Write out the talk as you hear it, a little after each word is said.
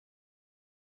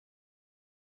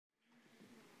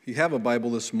If you have a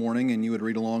Bible this morning and you would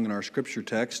read along in our scripture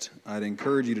text, I'd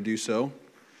encourage you to do so.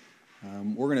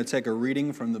 We're going to take a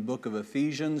reading from the book of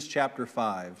Ephesians chapter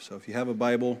 5. So if you have a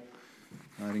Bible,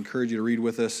 I'd encourage you to read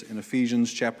with us in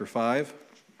Ephesians chapter 5.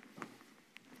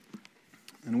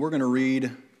 And we're going to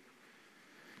read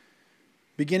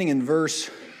beginning in verse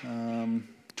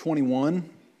 21,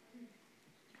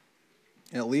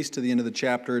 at least to the end of the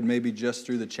chapter, and maybe just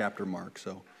through the chapter mark.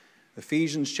 So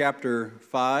Ephesians chapter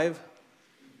 5,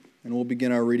 and we'll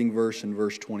begin our reading verse in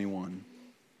verse 21.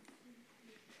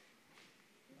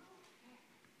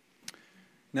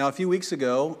 Now, a few weeks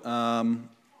ago,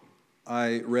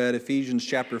 I read Ephesians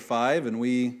chapter 5, and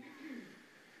we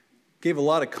gave a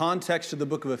lot of context to the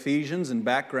book of Ephesians and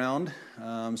background.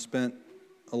 Spent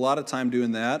a lot of time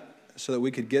doing that so that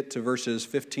we could get to verses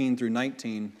 15 through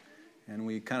 19, and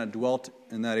we kind of dwelt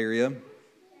in that area.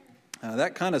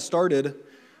 That kind of started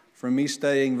from me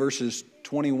studying verses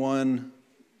 21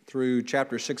 through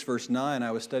chapter 6, verse 9.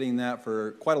 I was studying that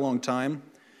for quite a long time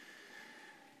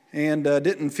and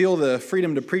didn't feel the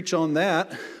freedom to preach on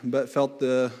that, but felt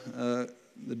the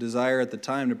desire at the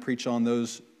time to preach on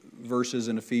those verses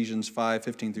in Ephesians 5,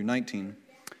 15 through 19.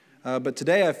 But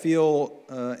today I feel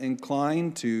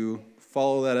inclined to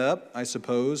follow that up, I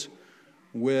suppose,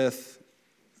 with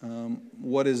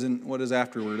what is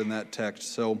afterward in that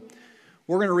text. So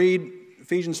we're going to read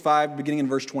Ephesians 5, beginning in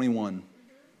verse 21.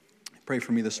 Pray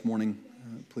for me this morning,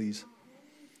 please.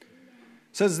 It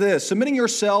says this: submitting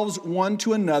yourselves one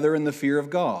to another in the fear of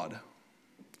God.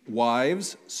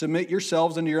 Wives, submit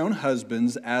yourselves unto your own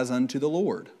husbands as unto the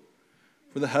Lord.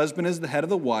 For the husband is the head of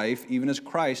the wife, even as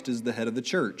Christ is the head of the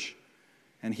church,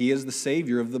 and he is the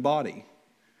Savior of the body.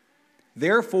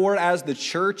 Therefore, as the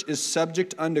church is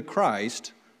subject unto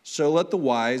Christ, so let the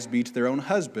wives be to their own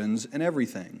husbands in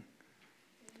everything.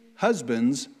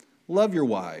 Husbands, love your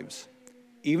wives,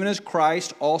 even as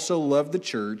Christ also loved the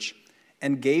church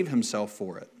and gave himself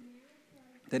for it,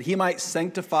 that he might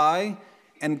sanctify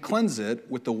and cleanse it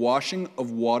with the washing of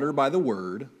water by the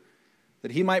word, that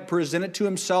he might present it to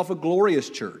himself a glorious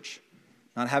church,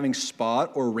 not having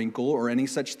spot or wrinkle or any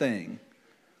such thing,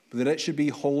 but that it should be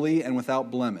holy and without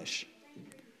blemish.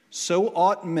 So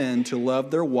ought men to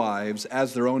love their wives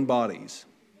as their own bodies.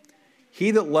 He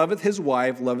that loveth his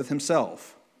wife loveth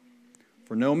himself.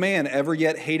 For no man ever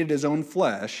yet hated his own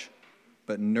flesh,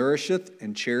 but nourisheth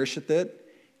and cherisheth it,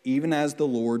 even as the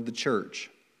Lord the church.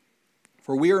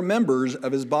 For we are members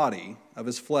of his body, of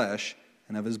his flesh,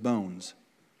 and of his bones.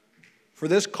 For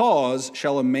this cause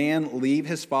shall a man leave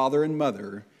his father and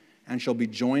mother, and shall be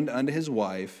joined unto his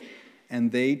wife,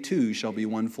 and they two shall be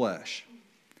one flesh.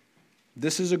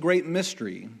 This is a great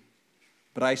mystery,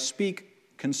 but I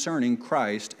speak concerning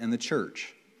Christ and the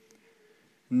church.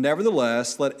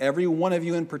 Nevertheless, let every one of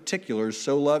you in particular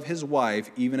so love his wife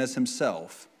even as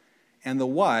himself, and the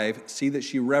wife see that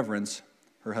she reverence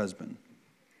her husband.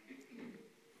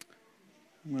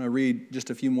 I'm going to read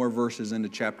just a few more verses into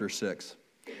chapter 6.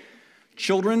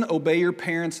 Children, obey your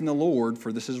parents in the Lord,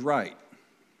 for this is right.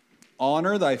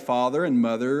 Honor thy father and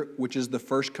mother, which is the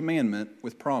first commandment,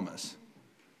 with promise,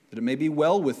 that it may be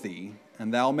well with thee,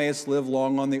 and thou mayest live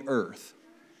long on the earth.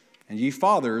 And ye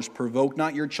fathers, provoke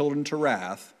not your children to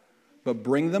wrath, but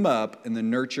bring them up in the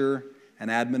nurture and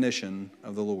admonition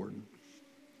of the Lord.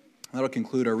 That'll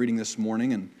conclude our reading this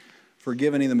morning, and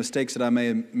forgive any of the mistakes that I may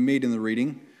have made in the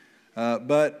reading.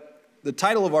 But the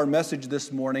title of our message this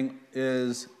morning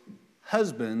is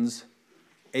Husbands,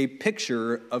 a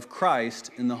Picture of Christ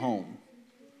in the Home.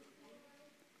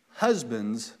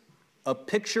 Husbands, a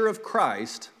Picture of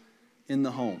Christ in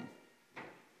the Home.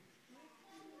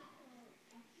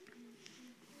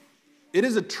 It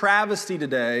is a travesty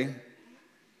today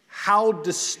how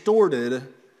distorted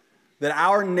that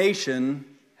our nation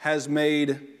has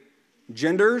made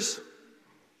genders,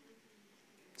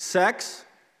 sex,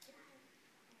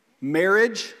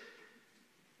 marriage,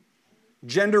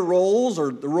 gender roles,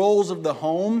 or the roles of the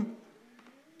home.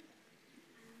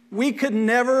 We could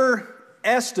never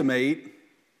estimate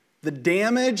the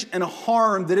damage and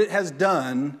harm that it has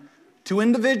done to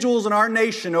individuals in our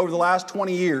nation over the last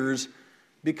 20 years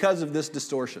because of this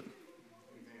distortion.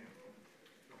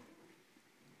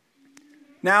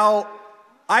 Now,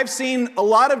 I've seen a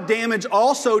lot of damage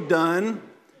also done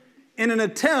in an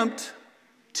attempt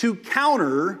to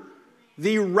counter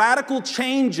the radical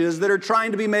changes that are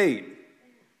trying to be made.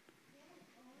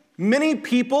 Many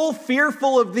people,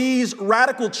 fearful of these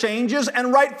radical changes,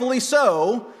 and rightfully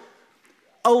so,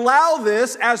 allow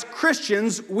this. As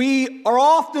Christians, we are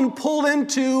often pulled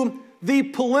into the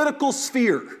political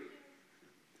sphere.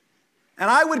 And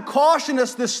I would caution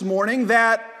us this morning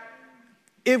that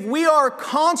if we are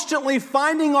constantly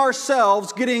finding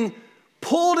ourselves getting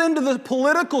pulled into the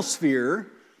political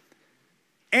sphere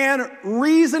and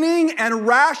reasoning and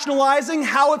rationalizing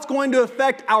how it's going to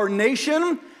affect our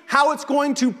nation, how it's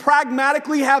going to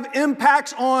pragmatically have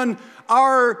impacts on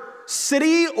our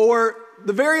city or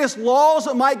the various laws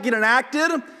that might get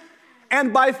enacted,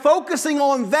 and by focusing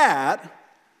on that,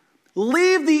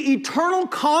 leave the eternal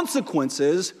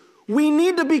consequences, we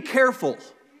need to be careful.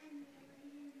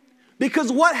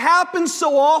 Because what happens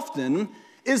so often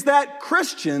is that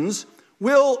Christians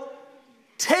will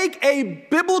take a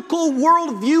biblical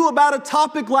worldview about a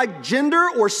topic like gender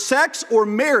or sex or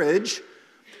marriage,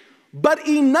 but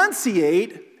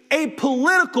enunciate a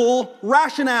political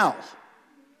rationale.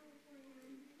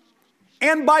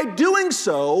 And by doing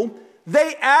so,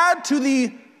 they add to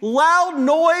the loud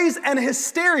noise and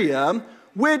hysteria,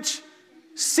 which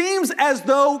seems as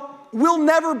though will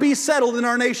never be settled in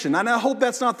our nation. And I hope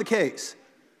that's not the case.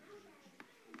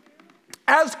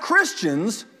 As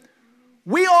Christians,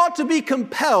 we ought to be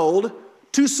compelled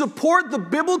to support the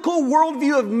biblical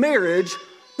worldview of marriage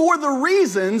for the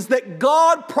reasons that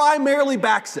God primarily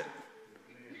backs it.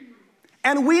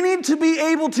 And we need to be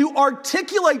able to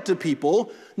articulate to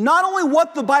people not only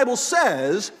what the Bible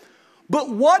says, but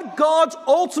what God's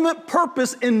ultimate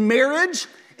purpose in marriage,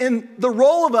 in the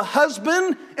role of a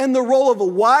husband and the role of a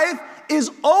wife,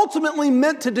 is ultimately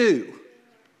meant to do.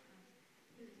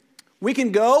 We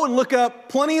can go and look up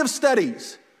plenty of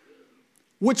studies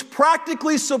which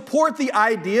practically support the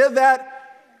idea that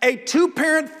a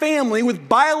two-parent family with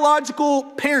biological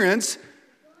parents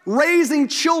raising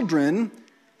children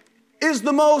is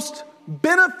the most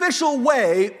beneficial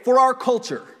way for our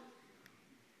culture.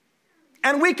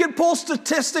 And we can pull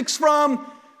statistics from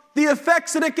the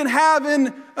effects that it can have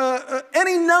in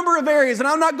any number of areas. And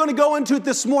I'm not going to go into it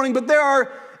this morning, but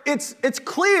it's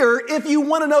clear if you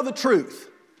want to know the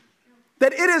truth,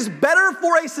 that it is better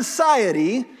for a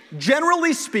society,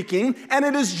 generally speaking, and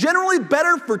it is generally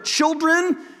better for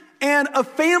children and a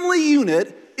family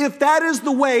unit if that is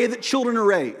the way that children are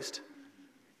raised.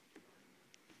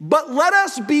 But let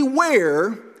us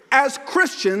beware as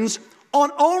Christians on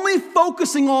only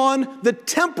focusing on the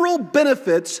temporal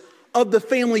benefits of the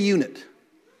family unit.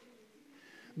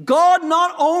 God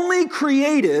not only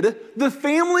created the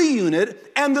family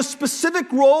unit and the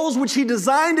specific roles which He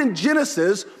designed in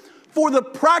Genesis for the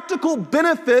practical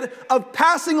benefit of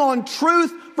passing on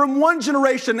truth from one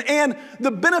generation and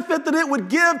the benefit that it would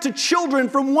give to children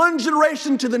from one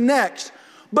generation to the next,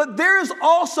 but there is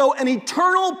also an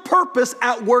eternal purpose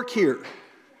at work here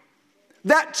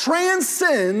that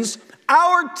transcends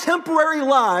our temporary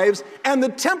lives and the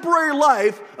temporary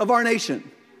life of our nation.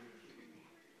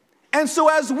 And so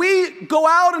as we go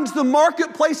out into the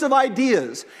marketplace of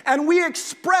ideas and we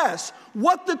express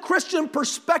what the Christian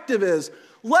perspective is,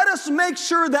 let us make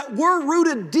sure that we're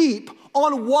rooted deep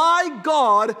on why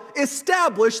God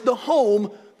established the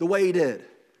home the way He did.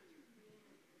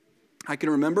 I can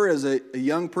remember as a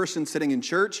young person sitting in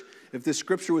church, if this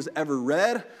scripture was ever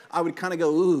read, I would kind of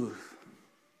go, ooh,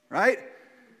 right?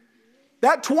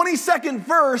 That 22nd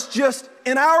verse just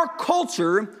in our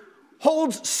culture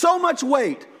holds so much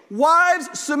weight.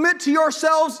 Wives, submit to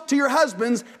yourselves, to your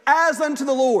husbands, as unto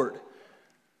the Lord.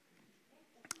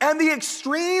 And the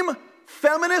extreme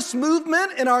feminist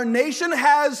movement in our nation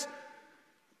has,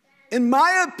 in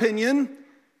my opinion,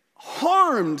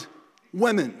 harmed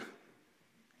women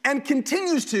and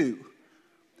continues to.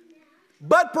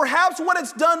 But perhaps what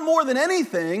it's done more than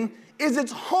anything is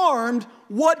it's harmed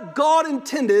what God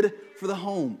intended for the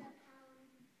home.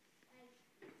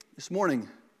 This morning,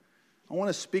 I want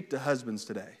to speak to husbands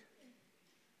today.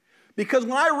 Because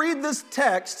when I read this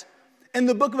text in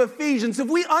the book of Ephesians, if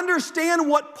we understand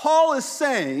what Paul is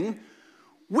saying,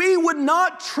 we would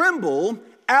not tremble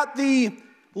at the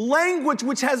language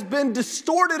which has been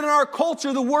distorted in our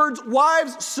culture, the words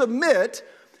wives submit,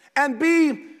 and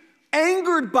be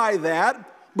angered by that,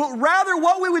 but rather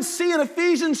what we would see in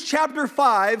Ephesians chapter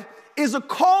 5 is a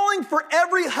calling for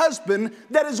every husband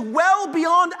that is well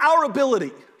beyond our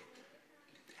ability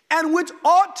and which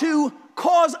ought to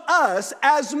cause us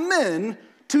as men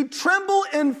to tremble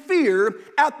in fear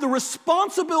at the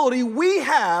responsibility we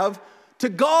have to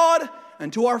God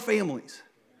and to our families.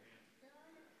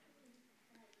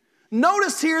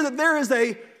 Notice here that there is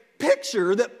a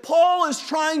picture that Paul is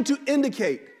trying to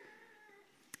indicate.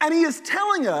 And he is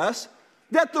telling us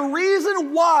that the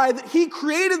reason why that he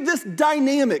created this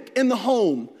dynamic in the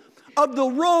home of the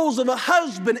roles of a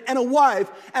husband and a wife,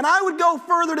 and I would go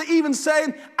further to even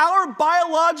say our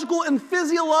biological and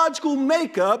physiological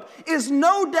makeup is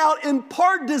no doubt in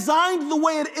part designed the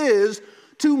way it is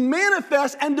to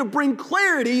manifest and to bring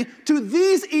clarity to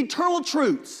these eternal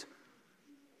truths.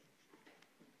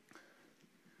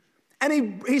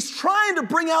 And he's trying to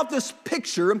bring out this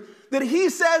picture that he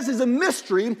says is a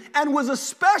mystery and was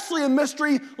especially a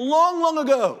mystery long, long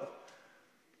ago.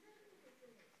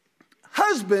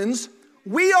 Husbands,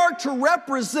 we are to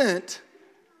represent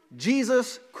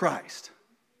Jesus Christ.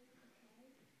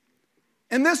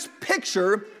 In this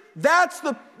picture, that's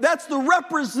the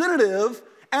representative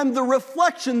and the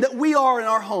reflection that we are in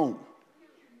our home.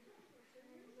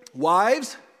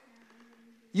 Wives,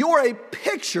 you're a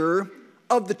picture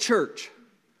of the church.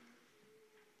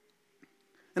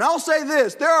 And I'll say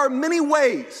this, there are many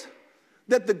ways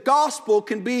that the gospel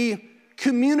can be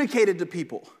communicated to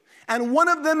people. And one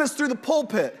of them is through the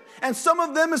pulpit. And some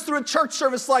of them is through a church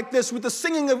service like this with the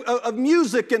singing of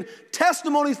music and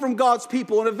testimonies from God's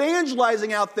people and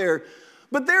evangelizing out there.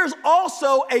 But there's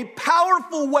also a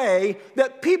powerful way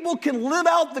that people can live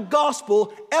out the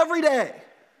gospel every day.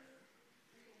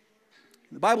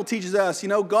 The Bible teaches us,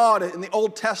 God in the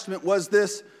Old Testament was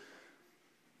this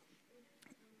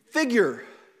figure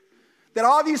that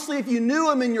obviously if you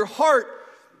knew him in your heart,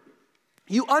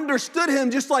 you understood him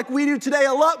just like we do today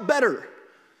a lot better.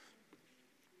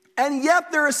 And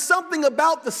yet there is something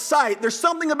about the sight, there's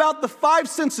something about the five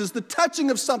senses, the touching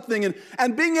of something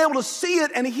and being able to see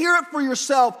it and hear it for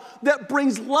yourself that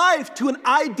brings life to an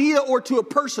idea or to a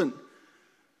person.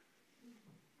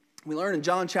 We learn in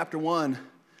John chapter 1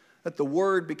 that the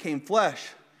Word became flesh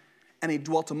and he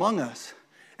dwelt among us.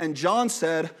 And John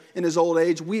said in his old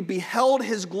age, we beheld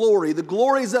his glory. The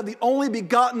glories of the only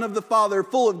begotten of the Father,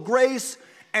 full of grace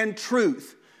and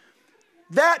truth.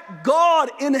 That God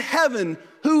in heaven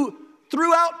who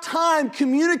throughout time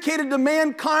communicated to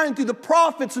mankind through the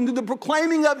prophets and through the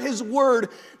proclaiming of his word,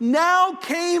 now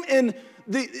came in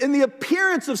the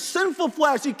appearance of sinful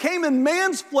flesh. He came in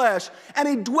man's flesh and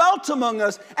he dwelt among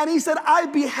us. And he said, I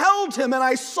beheld him and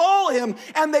I saw him,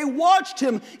 and they watched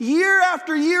him year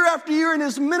after year after year in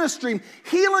his ministry,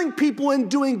 healing people and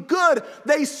doing good.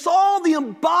 They saw the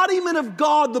embodiment of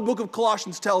God, the book of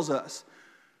Colossians tells us.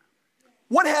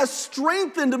 What has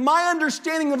strengthened my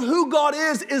understanding of who God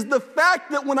is the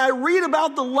fact that when I read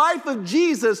about the life of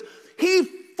Jesus, he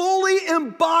fully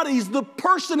embodies the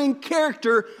person and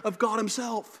character of God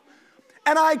himself.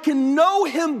 And I can know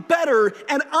him better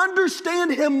and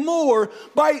understand him more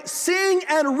by seeing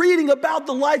and reading about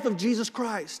the life of Jesus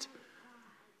Christ.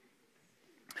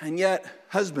 And yet,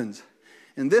 husbands,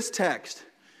 in this text,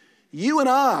 you and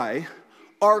I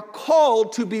are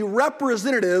called to be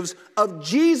representatives of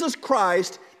Jesus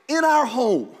Christ in our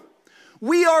home.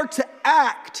 We are to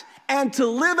act and to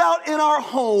live out in our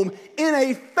home in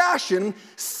a fashion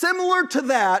similar to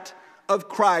that of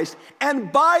Christ.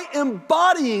 And by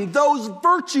embodying those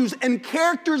virtues and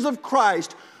characters of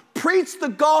Christ, preach the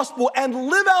gospel and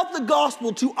live out the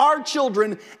gospel to our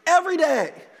children every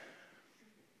day.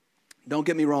 Don't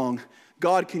get me wrong.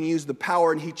 God can use the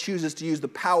power, and he chooses to use the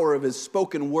power of his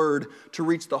spoken word to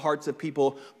reach the hearts of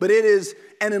people. But it is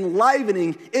an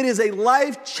enlivening, it is a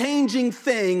life-changing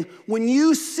thing when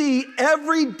you see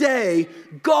every day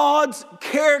God's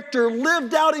character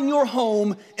lived out in your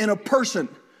home in a person.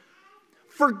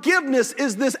 Forgiveness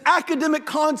is this academic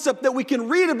concept that we can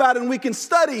read about and we can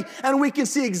study and we can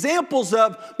see examples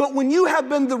of. But when you have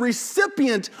been the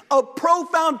recipient of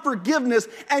profound forgiveness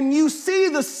and you see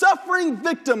the suffering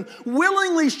victim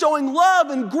willingly showing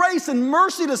love and grace and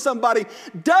mercy to somebody,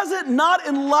 does it not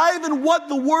enliven what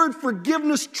the word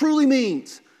forgiveness truly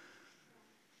means?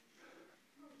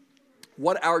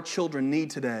 What our children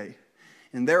need today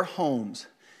in their homes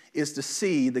is to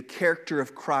see the character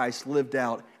of Christ lived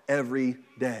out every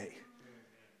day.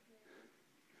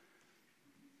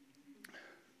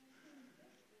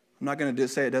 I'm not going to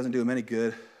say it doesn't do them any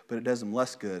good, but it does them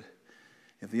less good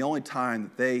if the only time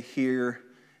that they hear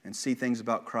and see things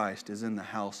about Christ is in the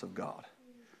house of God.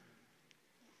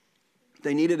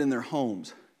 They need it in their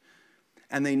homes,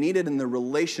 and they need it in the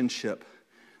relationship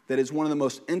that is one of the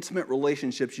most intimate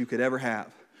relationships you could ever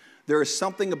have. There is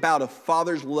something about a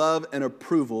father's love and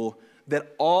approval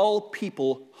that all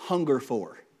people hunger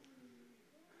for.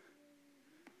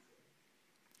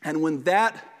 And when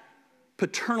that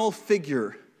paternal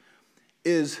figure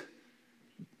is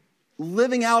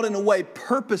living out in a way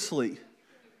purposely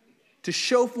to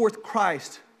show forth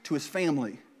Christ to his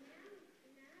family,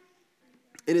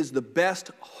 it is the best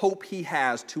hope he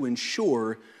has to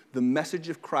ensure the message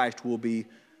of Christ will be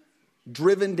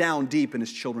driven down deep in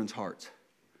his children's hearts.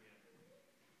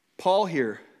 Paul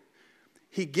here,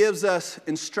 he gives us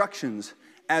instructions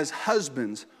as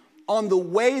husbands on the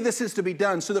way this is to be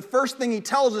done. So the first thing he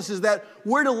tells us is that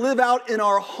we're to live out in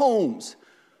our homes.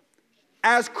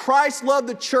 as Christ loved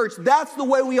the church, that's the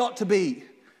way we ought to be.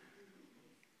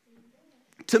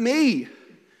 To me,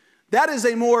 that is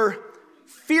a more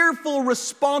fearful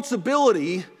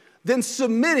responsibility than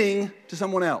submitting to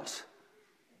someone else.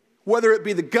 Whether it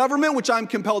be the government, which I'm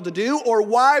compelled to do, or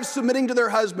wives submitting to their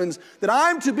husbands, that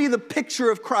I'm to be the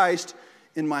picture of Christ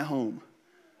in my home.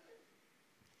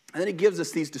 And then he gives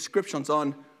us these descriptions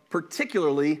on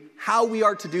particularly how we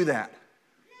are to do that.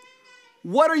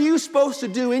 What are you supposed to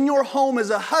do in your home as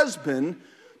a husband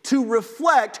to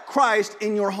reflect Christ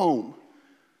in your home?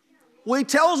 Well, he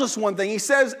tells us one thing. He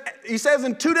says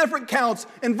in two different counts,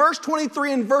 in verse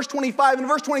 23 and verse 25. In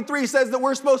verse 23, he says that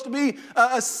we're supposed to be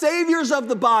saviors of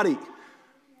the body.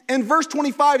 In verse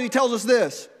 25, he tells us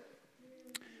this.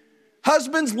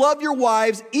 Husbands, love your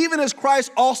wives, even as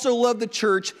Christ also loved the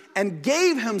church and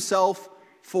gave himself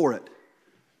for it.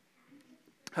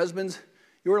 Husbands,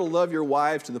 you are to love your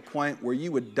wives to the point where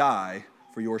you would die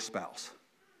for your spouse.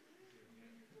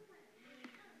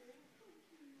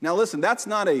 Now listen, that's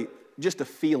not just a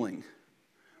feeling,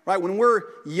 right? When we're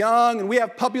young and we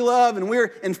have puppy love and we're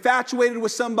infatuated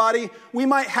with somebody, we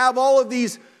might have all of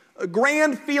these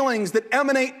grand feelings that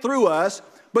emanate through us,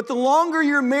 but the longer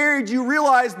you're married, you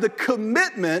realize the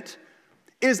commitment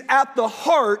is at the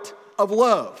heart of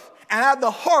love and at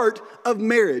the heart of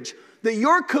marriage. That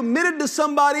you're committed to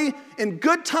somebody in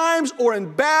good times or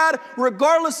in bad,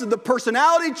 regardless of the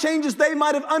personality changes they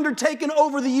might have undertaken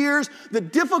over the years, the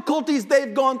difficulties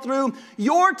they've gone through.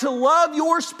 You're to love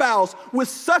your spouse with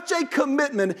such a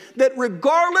commitment that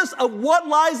regardless of what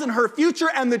lies in her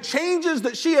future and the changes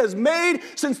that she has made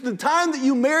since the time that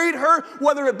you married her,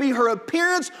 whether it be her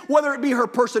appearance, whether it be her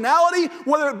personality,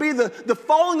 whether it be the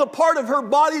falling apart of her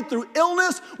body through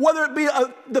illness, whether it be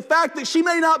the fact that she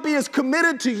may not be as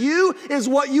committed to you is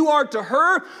what you are to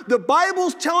her. The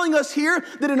Bible's telling us here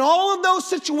that in all of those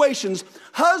situations,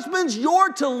 husbands,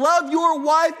 you're to love your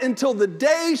wife until the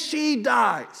day she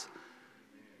dies.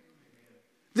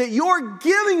 That you're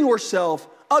giving yourself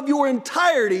of your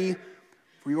entirety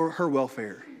for her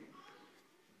welfare.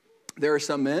 There are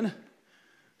some men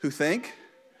who think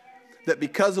that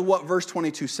because of what verse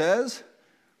 22 says,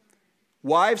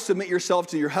 wives, submit yourself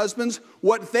to your husbands,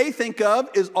 what they think of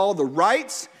is all the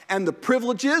rights and the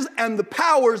privileges and the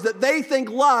powers that they think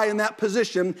lie in that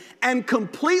position, and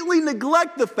completely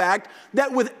neglect the fact that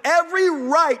with every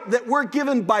right that we're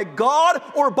given by God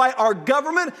or by our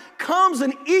government comes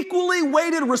an equally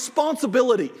weighted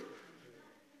responsibility.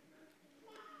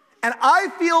 And I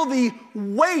feel the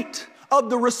weight of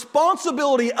the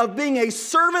responsibility of being a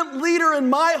servant leader in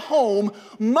my home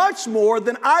much more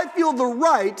than I feel the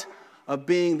right of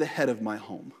being the head of my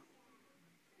home.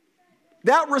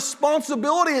 That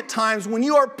responsibility at times when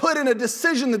you are put in a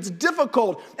decision that's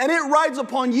difficult and it rides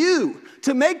upon you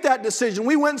to make that decision.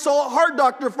 We went and saw a heart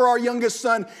doctor for our youngest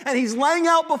son, and he's laying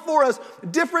out before us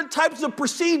different types of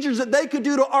procedures that they could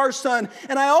do to our son.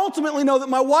 And I ultimately know that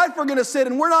my wife are going to sit,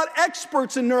 and we're not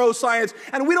experts in neuroscience,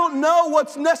 and we don't know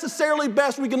what's necessarily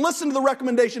best. We can listen to the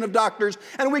recommendation of doctors,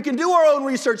 and we can do our own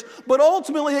research, but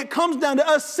ultimately it comes down to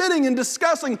us sitting and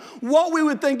discussing what we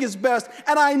would think is best.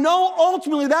 And I know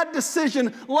ultimately that decision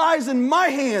lies in my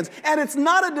hands, and it's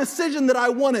not a decision that I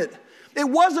wanted. It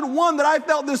wasn't one that I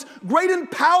felt this great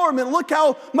empowerment. Look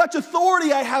how much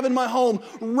authority I have in my home.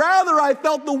 Rather, I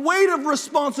felt the weight of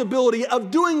responsibility of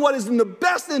doing what is in the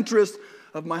best interest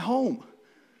of my home.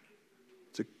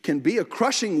 It can be a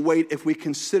crushing weight if we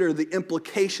consider the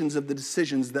implications of the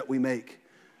decisions that we make.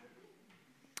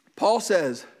 Paul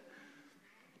says,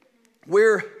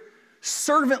 we're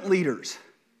servant leaders.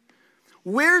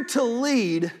 We're to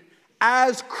lead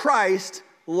as Christ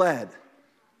led.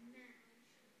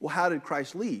 Well, how did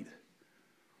Christ lead?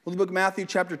 Well, the book of Matthew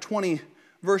chapter 20,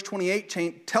 verse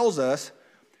 28 tells us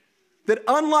that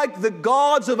unlike the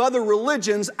gods of other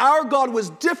religions, our God was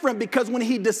different because when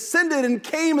he descended and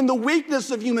came in the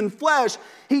weakness of human flesh,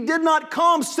 he did not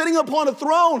come sitting upon a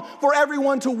throne for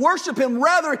everyone to worship him.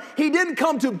 Rather, he didn't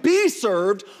come to be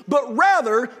served, but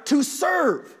rather to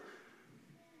serve.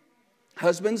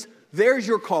 Husbands, there's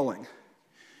your calling.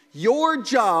 Your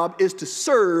job is to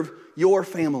serve your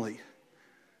family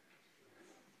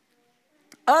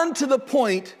unto the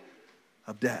point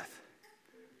of death.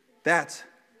 That's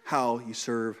how you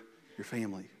serve your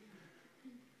family.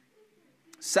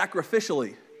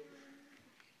 Sacrificially.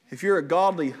 If you're a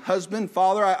godly husband,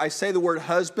 father, I say the word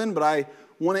husband, but I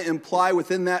want to imply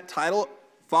within that title,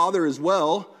 father as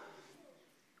well.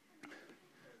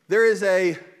 There is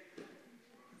a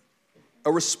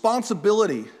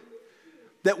responsibility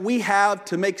that we have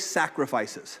to make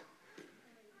sacrifices.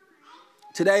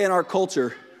 Today in our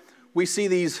culture, we see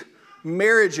these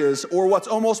marriages, or what's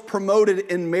almost promoted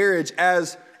in marriage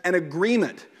as an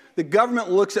agreement. The government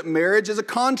looks at marriage as a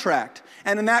contract.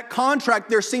 And in that contract,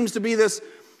 there seems to be this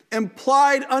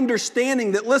implied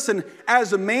understanding that, listen,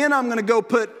 as a man, I'm going to go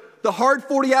put the hard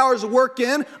 40 hours of work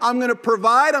in. I'm going to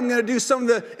provide. I'm going to do some of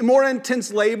the more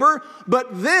intense labor.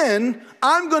 But then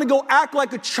I'm going to go act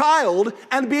like a child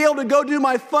and be able to go do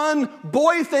my fun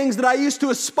boy things that I used to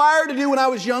aspire to do when I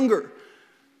was younger.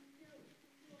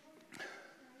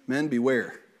 Men,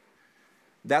 beware.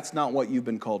 That's not what you've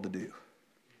been called to do.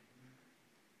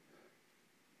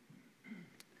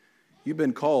 You've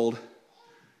been called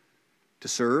to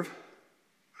serve,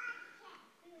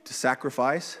 to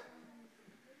sacrifice,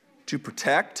 to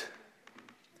protect,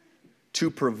 to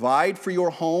provide for your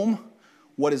home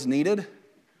what is needed.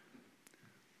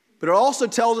 But it also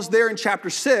tells us there in chapter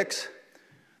 6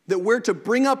 that we're to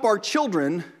bring up our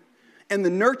children in the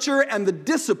nurture and the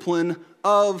discipline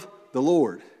of the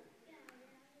Lord.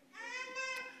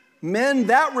 Men,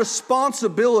 that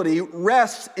responsibility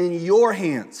rests in your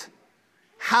hands,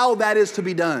 how that is to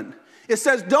be done. It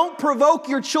says, don't provoke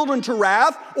your children to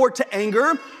wrath or to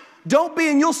anger. Don't be,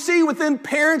 and you'll see within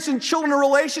parents and children a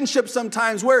relationship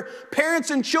sometimes where parents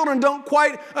and children don't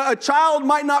quite, a child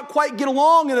might not quite get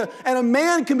along, and a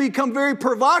man can become very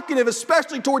provocative,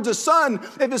 especially towards a son,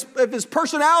 if his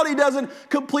personality doesn't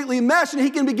completely mesh, and he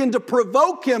can begin to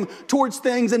provoke him towards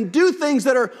things and do things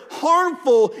that are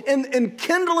harmful in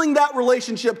kindling that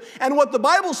relationship. And what the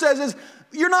Bible says is,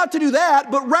 you're not to do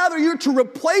that, but rather you're to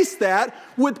replace that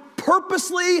with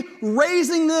purposely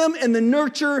raising them in the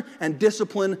nurture and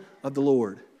discipline of the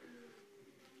Lord.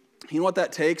 You know what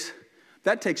that takes?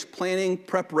 That takes planning,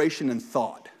 preparation, and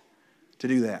thought to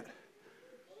do that.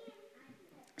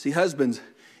 See, husbands,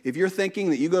 if you're thinking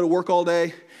that you go to work all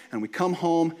day and we come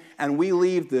home and we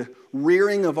leave the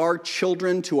rearing of our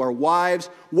children to our wives,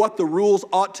 what the rules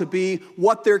ought to be,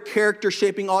 what their character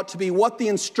shaping ought to be, what the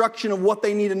instruction of what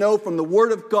they need to know from the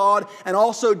Word of God, and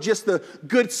also just the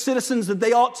good citizens that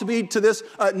they ought to be to this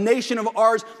nation of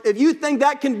ours. If you think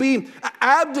that can be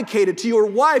abdicated to your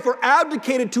wife or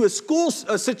abdicated to a school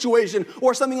situation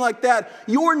or something like that,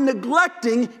 you're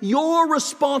neglecting your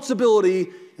responsibility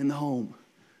in the home.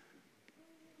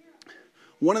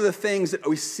 One of the things that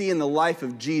we see in the life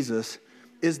of Jesus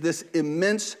is this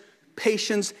immense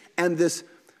patience and this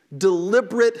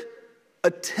deliberate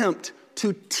attempt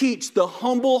to teach the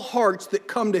humble hearts that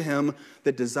come to him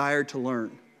that desire to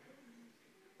learn.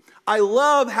 I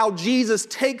love how Jesus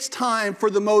takes time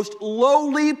for the most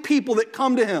lowly people that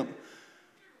come to him.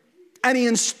 And he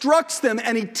instructs them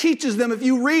and he teaches them. If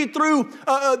you read through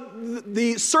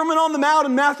the Sermon on the Mount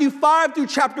in Matthew 5 through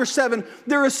chapter 7,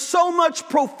 there is so much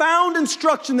profound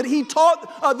instruction that he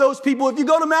taught those people. If you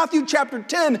go to Matthew chapter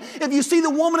 10, if you see the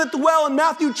woman at the well in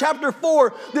Matthew chapter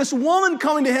 4, this woman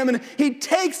coming to him, and he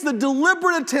takes the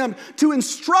deliberate attempt to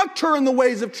instruct her in the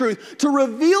ways of truth, to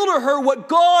reveal to her what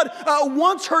God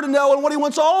wants her to know and what he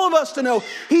wants all of us to know.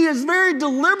 He is very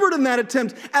deliberate in that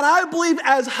attempt. And I believe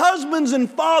as husbands and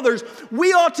fathers,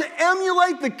 we ought to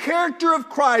emulate the character of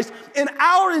Christ in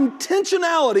our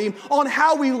intentionality on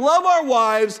how we love our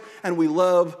wives and we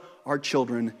love our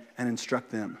children and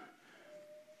instruct them.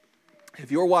 If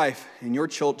your wife and your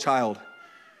child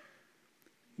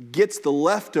gets the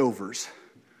leftovers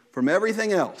from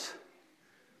everything else,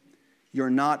 you're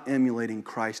not emulating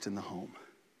Christ in the home.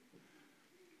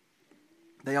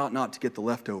 They ought not to get the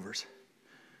leftovers.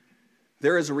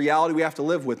 There is a reality we have to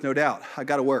live with, no doubt. I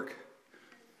got to work.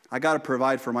 I got to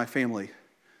provide for my family.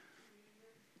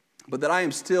 But that I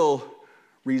am still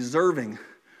reserving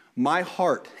my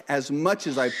heart as much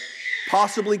as I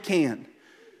possibly can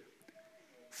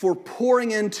for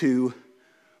pouring into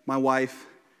my wife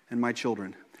and my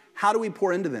children. How do we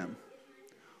pour into them?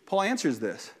 Paul answers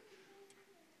this.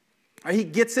 He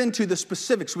gets into the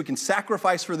specifics. We can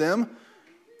sacrifice for them.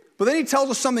 But then he tells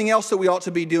us something else that we ought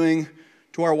to be doing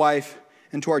to our wife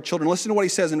and to our children. Listen to what he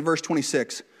says in verse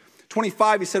 26.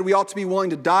 25, he said we ought to be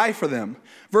willing to die for them.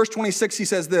 Verse 26, he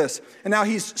says this. And now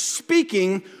he's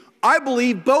speaking, I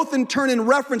believe, both in turn in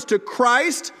reference to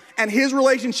Christ and his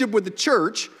relationship with the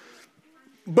church.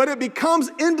 But it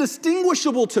becomes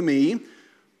indistinguishable to me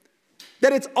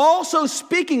that it's also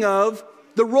speaking of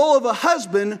the role of a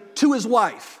husband to his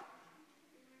wife.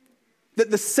 That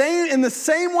in the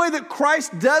same way that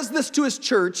Christ does this to his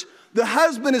church, the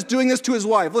husband is doing this to his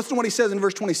wife. Listen to what he says in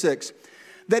verse 26.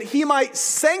 That he might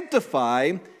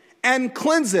sanctify and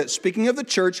cleanse it, speaking of the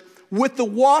church, with the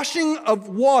washing of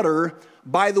water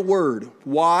by the word.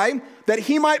 Why? That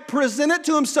he might present it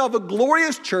to himself a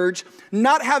glorious church,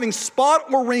 not having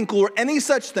spot or wrinkle or any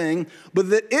such thing, but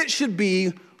that it should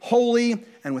be holy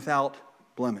and without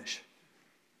blemish.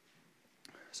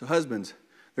 So husbands,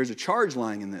 there's a charge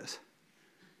lying in this.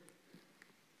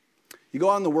 You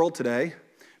go out in the world today,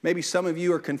 maybe some of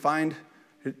you are confined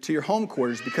to your home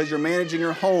quarters because you're managing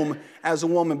your home as a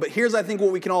woman. But here's, I think,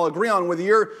 what we can all agree on. Whether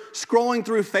you're scrolling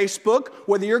through Facebook,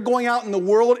 whether you're going out in the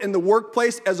world, in the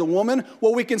workplace as a woman,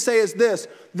 what we can say is this: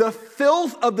 the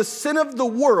filth of the sin of the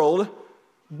world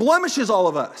blemishes all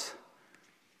of us.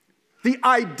 The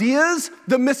ideas,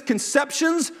 the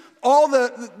misconceptions, all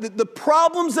the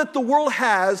problems that the world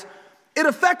has, it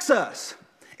affects us.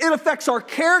 It affects our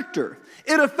character.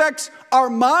 It affects our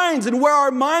minds and where our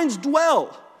minds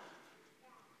dwell.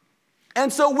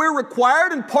 And so we're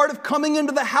required, and part of coming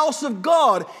into the house of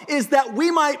God is that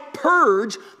we might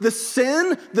purge the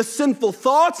sin, the sinful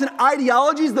thoughts and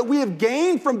ideologies that we have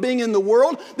gained from being in the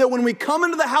world, that when we come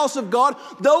into the house of God,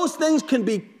 those things can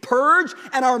be purged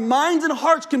and our minds and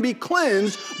hearts can be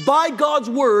cleansed by God's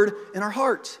word in our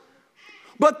hearts.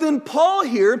 But then Paul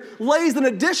here lays an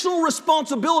additional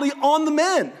responsibility on the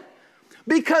men,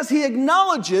 because he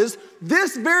acknowledges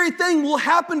this very thing will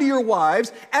happen to your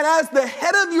wives, and as the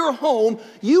head of your home,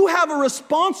 you have a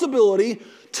responsibility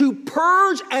to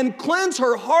purge and cleanse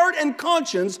her heart and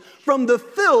conscience from the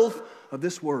filth of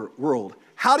this world.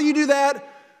 How do you do that?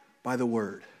 By the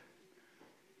word.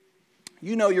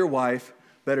 You know your wife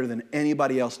better than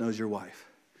anybody else knows your wife.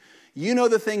 You know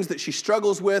the things that she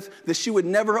struggles with that she would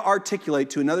never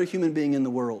articulate to another human being in the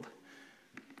world.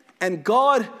 And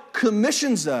God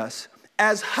commissions us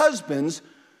as husbands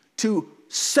to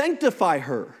sanctify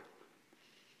her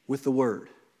with the word.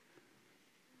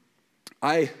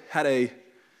 I had I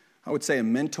would say a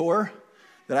mentor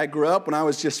that I grew up when I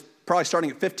was just probably starting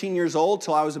at 15 years old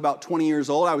till I was about 20 years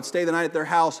old. I would stay the night at their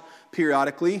house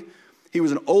periodically. He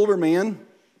was an older man,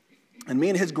 and me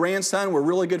and his grandson were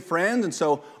really good friends. And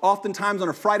so oftentimes on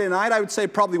a Friday night, I would say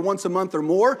probably once a month or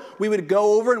more, we would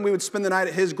go over and we would spend the night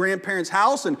at his grandparents'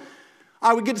 house, and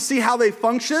I would get to see how they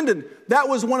functioned, and that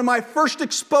was one of my first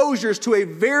exposures to a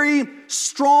very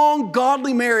strong,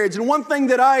 godly marriage. And one thing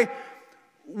that I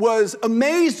was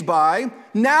amazed by,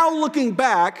 now looking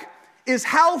back, is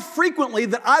how frequently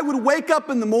that I would wake up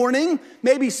in the morning,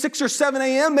 maybe 6 or 7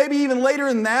 a.m., maybe even later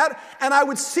than that, and I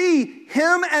would see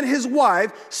him and his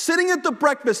wife sitting at the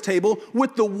breakfast table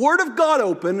with the Word of God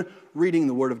open, reading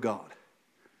the Word of God.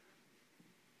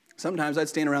 Sometimes I'd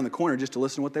stand around the corner just to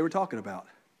listen to what they were talking about.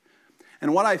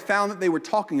 And what I found that they were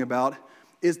talking about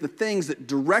is the things that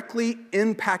directly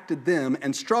impacted them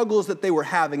and struggles that they were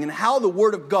having, and how the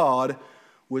Word of God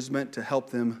was meant to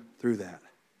help them through that.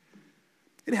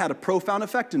 It had a profound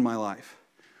effect in my life.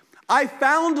 I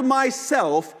found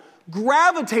myself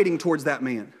gravitating towards that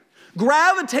man,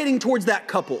 gravitating towards that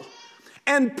couple,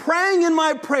 and praying in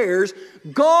my prayers,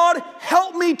 God,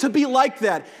 help me to be like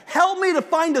that. Help me to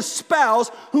find a spouse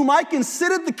whom I can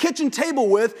sit at the kitchen table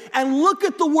with and look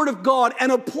at the Word of God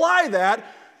and apply that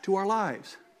to our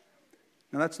lives.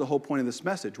 Now, that's the whole point of this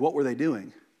message. What were they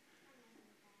doing?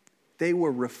 They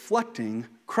were reflecting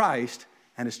Christ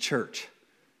and His church.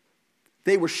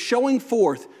 They were showing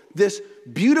forth this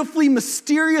beautifully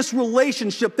mysterious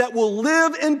relationship that will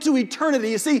live into eternity.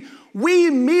 You see, we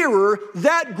mirror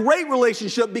that great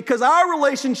relationship, because our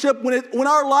relationship, when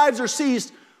our lives are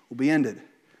ceased, will be ended.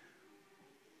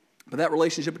 But that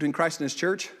relationship between Christ and His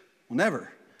church will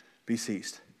never be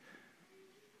ceased.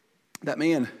 That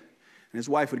man and his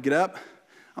wife would get up.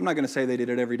 I'm not going to say they did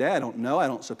it every day. I don't know. I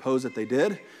don't suppose that they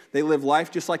did. They lived life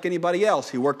just like anybody else.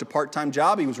 He worked a part-time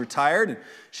job. He was retired, and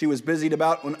she was busied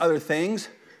about on other things.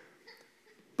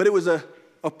 But it was a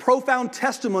profound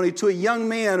testimony to a young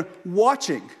man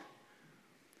watching.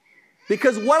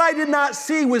 Because what I did not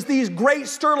see was these great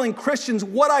sterling Christians.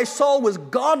 What I saw was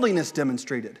godliness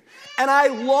demonstrated. And I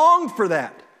longed for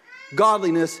that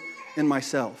godliness in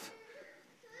myself.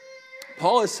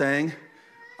 Paul is saying,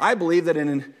 I believe that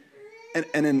an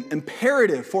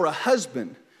imperative for a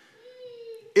husband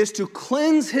is to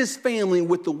cleanse his family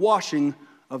with the washing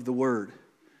of the Word.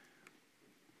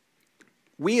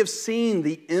 We have seen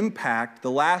the impact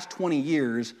the last 20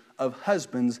 years of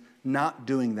husbands not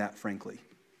doing that, frankly.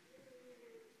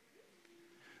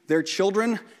 Their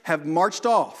children have marched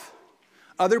off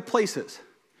other places.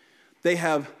 They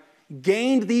have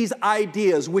gained these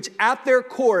ideas, which at their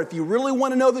core, if you really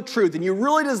want to know the truth and you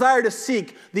really desire to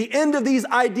seek the end of these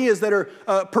ideas that are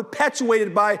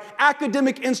perpetuated by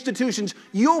academic institutions,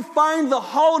 you'll find the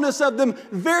hollowness of them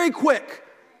very quick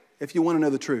if you want to know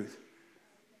the truth.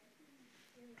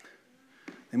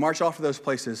 They march off to those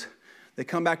places. They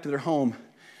come back to their home,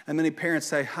 and many parents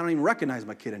say, I don't even recognize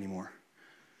my kid anymore.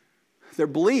 Their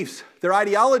beliefs, their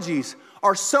ideologies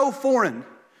are so foreign.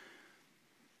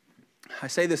 I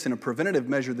say this in a preventative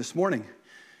measure this morning.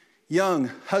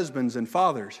 Young husbands and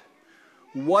fathers,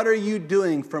 what are you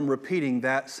doing from repeating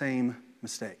that same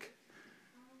mistake?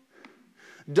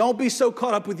 Don't be so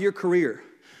caught up with your career.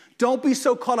 Don't be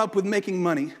so caught up with making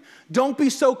money. Don't be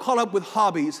so caught up with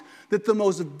hobbies that the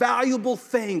most valuable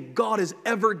thing God has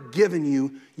ever given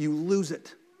you, you lose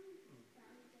it.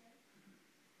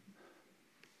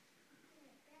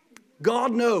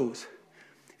 God knows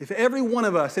if every one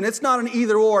of us, and it's not an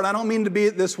either or, and I don't mean to be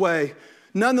it this way,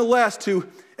 nonetheless, to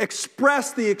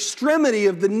express the extremity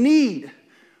of the need.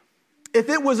 If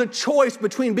it was a choice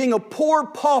between being a poor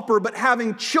pauper but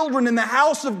having children in the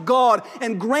house of God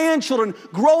and grandchildren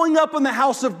growing up in the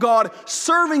house of God,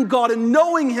 serving God and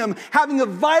knowing Him, having a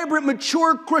vibrant,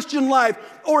 mature Christian life,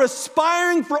 or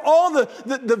aspiring for all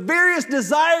the various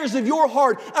desires of your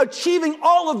heart, achieving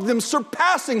all of them,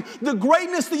 surpassing the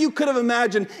greatness that you could have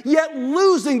imagined, yet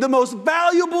losing the most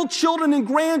valuable children and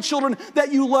grandchildren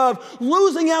that you love,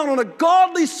 losing out on a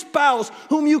godly spouse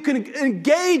whom you can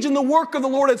engage in the work of the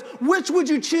Lord as, which would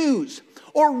you choose?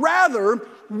 Or rather,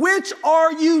 which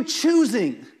are you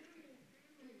choosing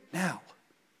now?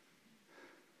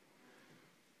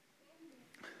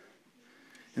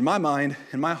 In my mind,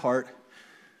 in my heart,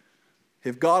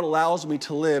 if God allows me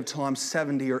to live till I'm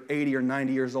 70 or 80 or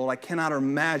 90 years old, I cannot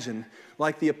imagine,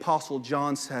 like the Apostle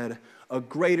John said, a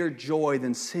greater joy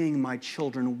than seeing my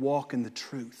children walk in the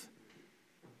truth.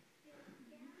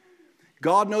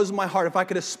 God knows in my heart, if I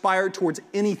could aspire towards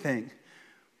anything,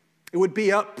 it would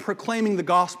be up proclaiming the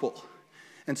gospel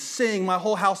and seeing my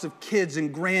whole house of kids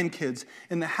and grandkids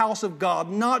in the house of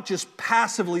God, not just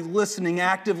passively listening,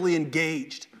 actively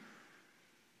engaged.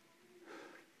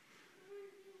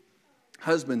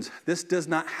 Husbands, this does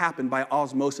not happen by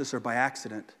osmosis or by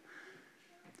accident.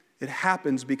 It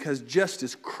happens because just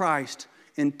as Christ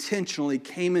intentionally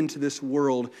came into this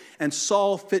world and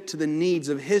saw fit to the needs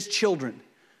of His children,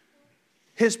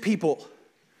 His people,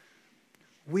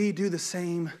 we do the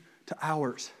same to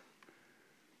ours.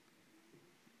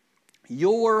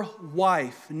 Your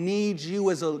wife needs you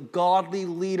as a godly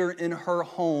leader in her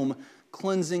home,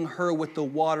 cleansing her with the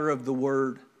water of the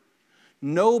Word.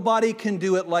 Nobody can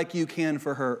do it like you can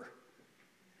for her.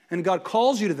 And God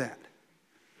calls you to that.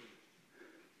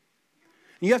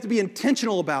 You have to be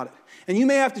intentional about it. And you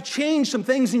may have to change some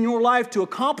things in your life to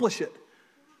accomplish it.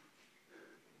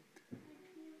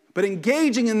 But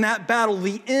engaging in that battle,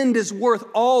 the end is worth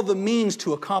all the means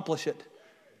to accomplish it.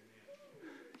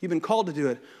 You've been called to do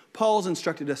it. Paul's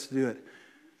instructed us to do it.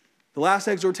 The last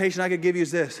exhortation I could give you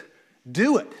is this: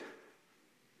 do it.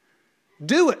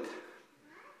 Do it.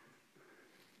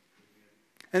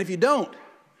 And if you don't,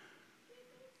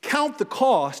 count the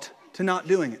cost to not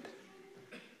doing it.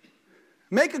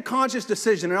 Make a conscious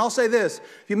decision. And I'll say this: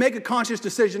 if you make a conscious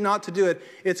decision not to do it,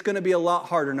 it's going to be a lot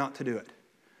harder not to do it.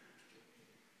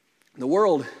 The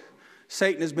world,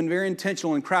 Satan has been very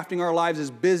intentional in crafting our lives as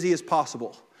busy as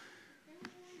possible,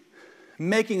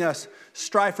 making us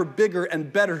strive for bigger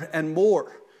and better and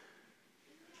more.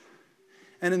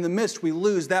 And in the midst, we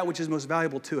lose that which is most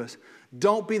valuable to us.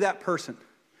 Don't be that person.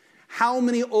 How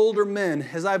many older men,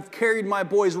 as I've carried my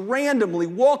boys randomly,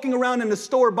 walking around in the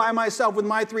store by myself with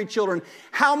my 3 children,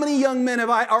 how many young men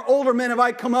or older men have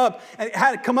I come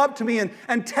up to me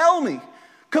and tell me,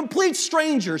 complete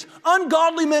strangers,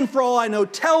 ungodly men for all I know,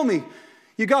 tell me,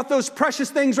 you got those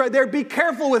precious things right there, be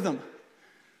careful with them.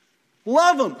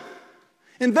 Love them.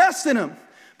 Invest in them,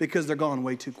 because they're gone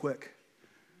way too quick.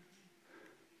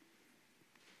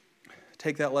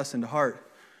 Take that lesson to heart.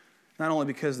 Not only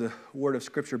because the word of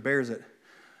Scripture bears it,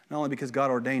 not only because God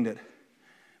ordained it,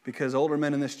 because older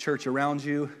men in this church around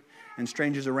you and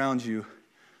strangers around you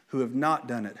who have not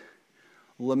done it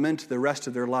lament the rest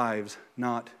of their lives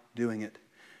not doing it,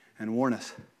 and warn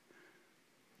us.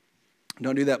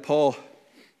 Don't do that. Paul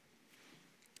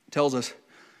tells us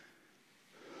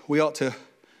we ought to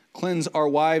cleanse our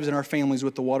wives and our families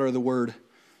with the water of the Word.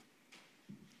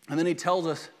 And then he tells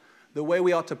us the way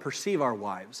we ought to perceive our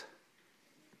wives.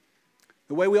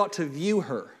 The way we ought to view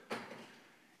her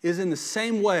is in the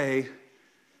same way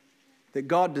that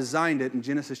God designed it in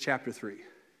Genesis chapter 3.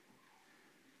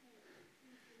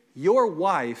 Your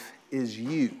wife is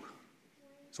you,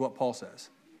 is what Paul says.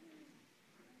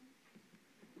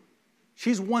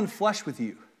 She's one flesh with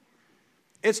you.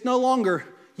 It's no longer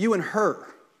you and her.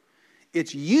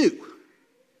 It's you.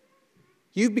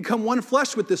 You've become one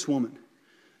flesh with this woman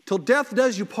till death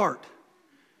does you part.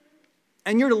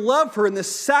 And you're to love her in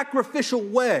this sacrificial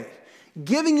way,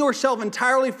 giving yourself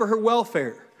entirely for her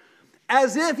welfare,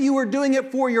 as if you were doing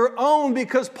it for your own,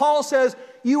 because Paul says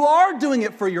you are doing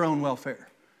it for your own welfare.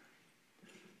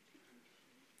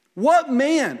 What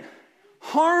man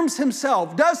harms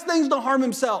himself, does things to harm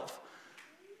himself,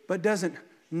 but doesn't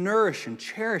nourish and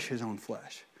cherish his own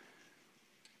flesh.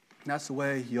 And that's the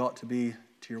way you ought to be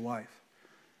to your wife.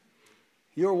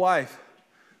 Your wife,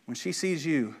 when she sees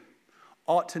you,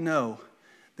 ought to know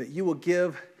that you will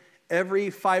give every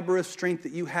fiber of strength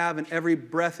that you have and every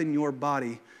breath in your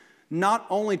body, not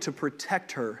only to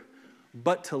protect her,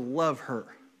 but to love her.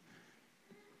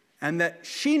 And that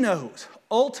she knows,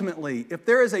 ultimately, if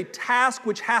there is a task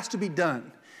which has to be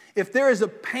done, if there is a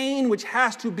pain which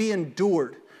has to be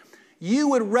endured, you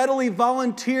would readily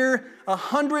volunteer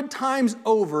 100 times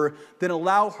over than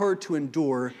allow her to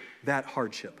endure that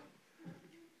hardship.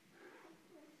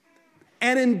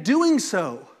 And in doing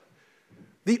so,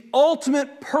 the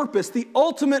ultimate purpose, the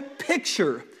ultimate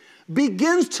picture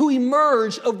begins to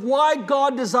emerge of why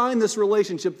God designed this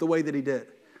relationship the way that he did.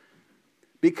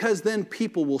 Because then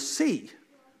people will see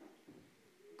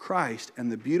Christ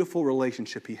and the beautiful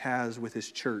relationship he has with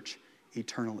his church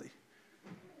eternally.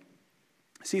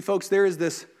 See, folks, there is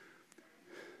this,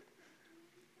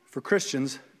 for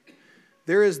Christians,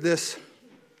 there is this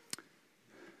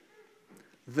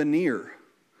veneer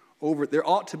over, there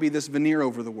ought to be this veneer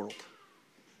over the world.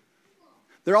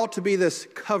 There ought to be this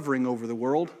covering over the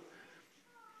world.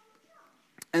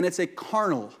 And it's a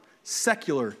carnal,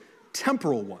 secular,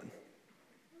 temporal one.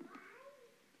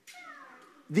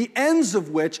 The ends of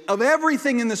which, of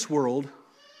everything in this world,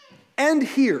 end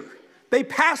here. They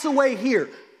pass away here.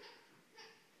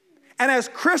 And as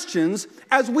Christians,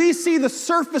 as we see the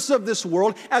surface of this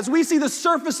world, as we see the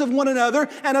surface of one another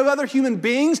and of other human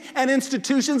beings and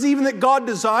institutions, even that God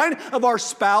designed, of our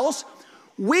spouse,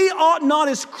 we ought not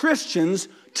as Christians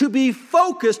to be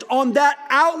focused on that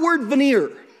outward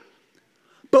veneer.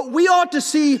 But we ought to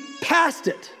see past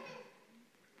it,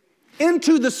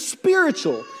 into the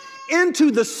spiritual,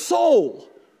 into the soul,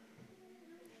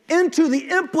 into the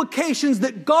implications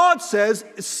that God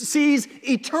sees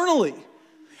eternally.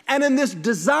 And in this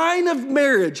design of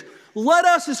marriage, let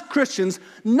us as Christians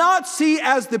not see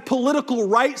as the political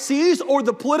right sees or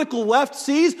the political left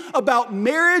sees about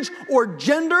marriage or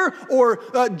gender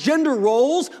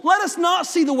roles. Let us not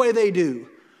see the way they do.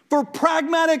 For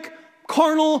pragmatic,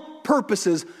 carnal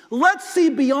purposes, let's see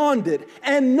beyond it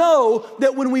and know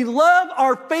that when we love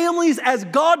our families as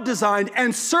God designed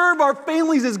and serve our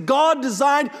families as God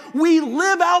designed, we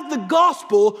live out the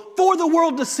gospel for the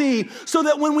world to see, so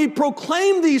that when we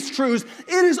proclaim these truths,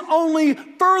 it is only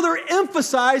further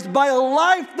emphasized by a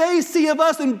life they see of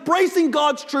us embracing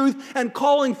God's truth and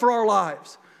calling for our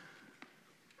lives.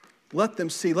 Let them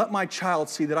see, let my child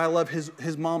see that I love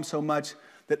his mom so much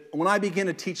that when I begin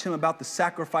to teach him about the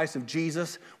sacrifice of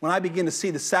Jesus, when I begin to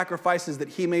see the sacrifices that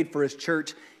he made for his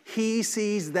church, he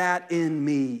sees that in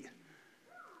me.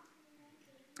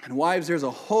 And wives, there's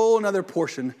a whole other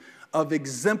portion of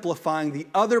exemplifying the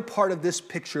other part of this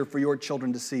picture for your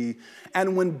children to see.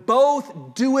 And when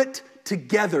both do it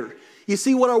together, you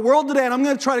see what our world today, and I'm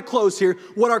going to try to close here,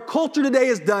 what our culture today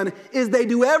has done is they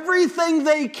do everything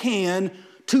they can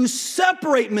to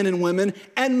separate men and women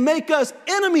and make us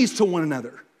enemies to one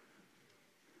another.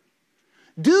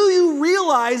 Do you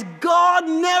realize God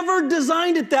never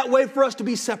designed it that way for us to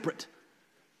be separate?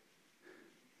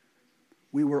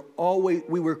 We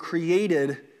were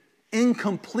created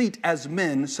incomplete as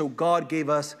men, so God gave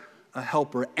us a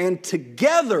helper, and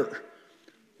together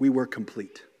we were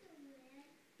complete.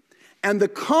 And the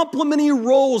complementary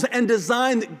roles and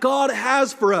design that God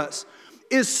has for us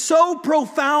is so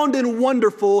profound and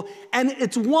wonderful, and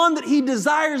it's one that he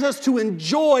desires us to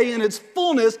enjoy in its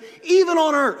fullness, even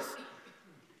on earth.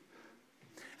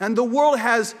 And the world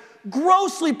has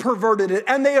grossly perverted it,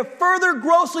 and they have further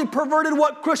grossly perverted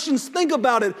what Christians think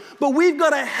about it. But we've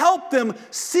got to help them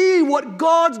see what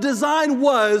God's design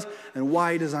was and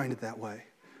why he designed it that way.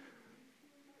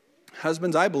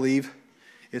 Husbands, I believe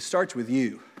it starts with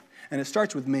you, and it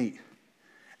starts with me.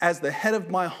 As the head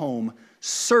of my home,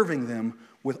 serving them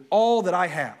with all that I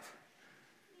have,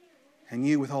 and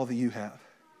you with all that you have.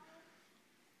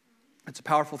 It's a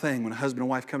powerful thing when a husband and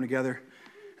wife come together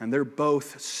and they're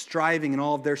both striving in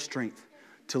all of their strength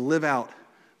to live out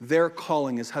their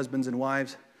calling as husbands and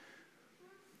wives.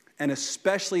 And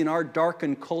especially in our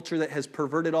darkened culture that has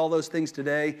perverted all those things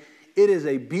today, it is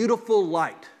a beautiful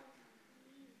light.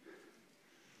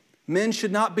 Men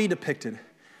should not be depicted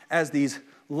as these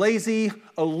lazy,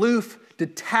 aloof,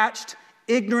 detached,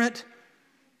 ignorant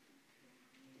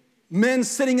men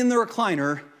sitting in the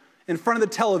recliner in front of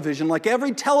the television, like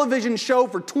every television show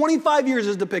for 25 years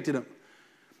has depicted them.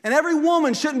 And every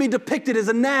woman shouldn't be depicted as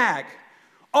a nag,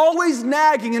 always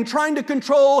nagging and trying to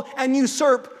control and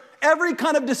usurp every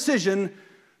kind of decision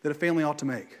that a family ought to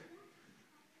make.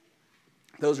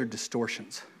 Those are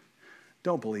distortions.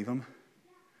 Don't believe them.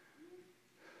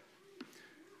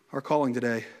 Our calling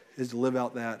today is to live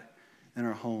out that in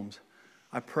our homes.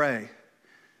 I pray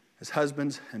as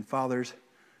husbands and fathers,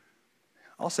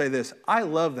 I'll say this, I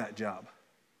love that job.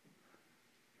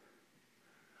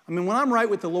 I mean, when I'm right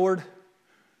with the Lord,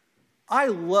 I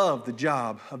love the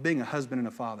job of being a husband and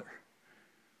a father.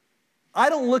 I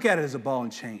don't look at it as a ball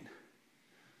and chain.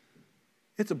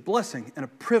 It's a blessing and a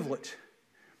privilege,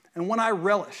 and one I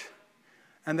relish,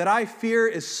 and that I fear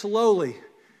is slowly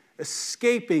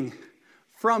escaping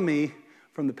from me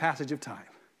from the passage of time.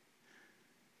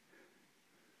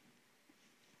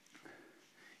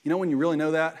 You know when you really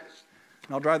know that?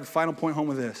 And I'll drive the final point home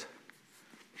with this.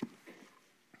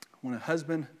 When a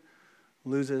husband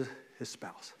loses his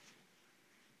spouse.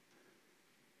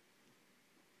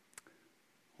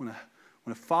 When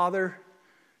a father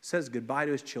says goodbye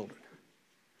to his children.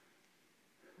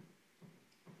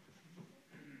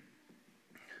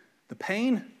 The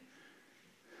pain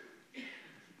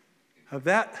of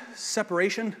that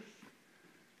separation.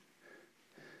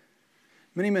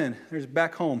 Many men, there's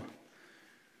back home,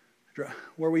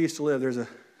 where we used to live, there's a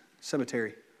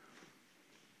cemetery.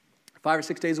 5 or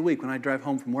 6 days a week when I drive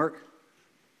home from work,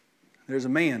 there's a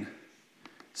man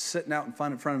sitting out in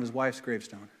front of his wife's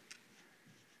gravestone.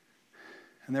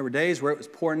 And there were days where it was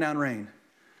pouring down rain.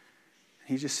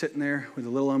 He's just sitting there with a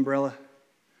little umbrella.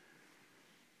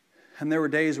 And there were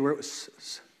days where it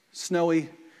was snowy.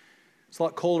 It's a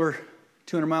lot colder,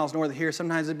 200 miles north of here.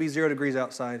 Sometimes it'd be 0 degrees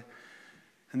outside.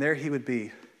 And there he would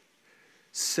be,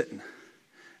 sitting.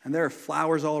 And there are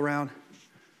flowers all around.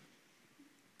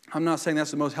 I'm not saying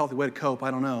that's the most healthy way to cope.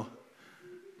 I don't know.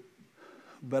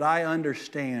 But I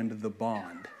understand the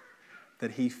bond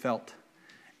that he felt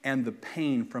and the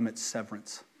pain from its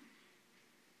severance.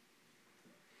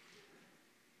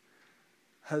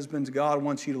 Husbands, God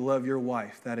wants you to love your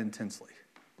wife that intensely.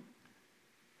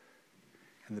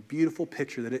 And the beautiful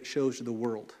picture that it shows to the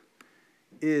world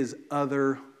is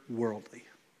otherworldly.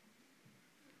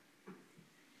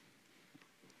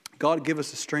 God give us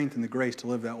the strength and the grace to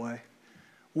live that way.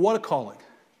 What a calling.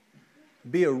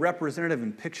 Be a representative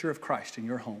and picture of Christ in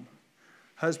your home.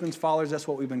 Husbands, fathers, that's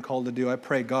what we've been called to do. I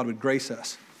pray God would grace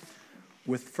us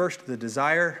with first the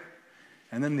desire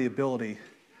and then the ability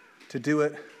to do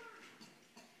it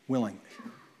willingly.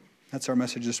 That's our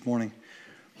message this morning.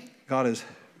 God has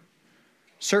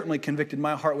certainly convicted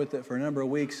my heart with it for a number of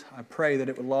weeks. I pray that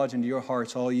it would lodge into your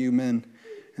hearts, all you men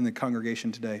in the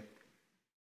congregation today.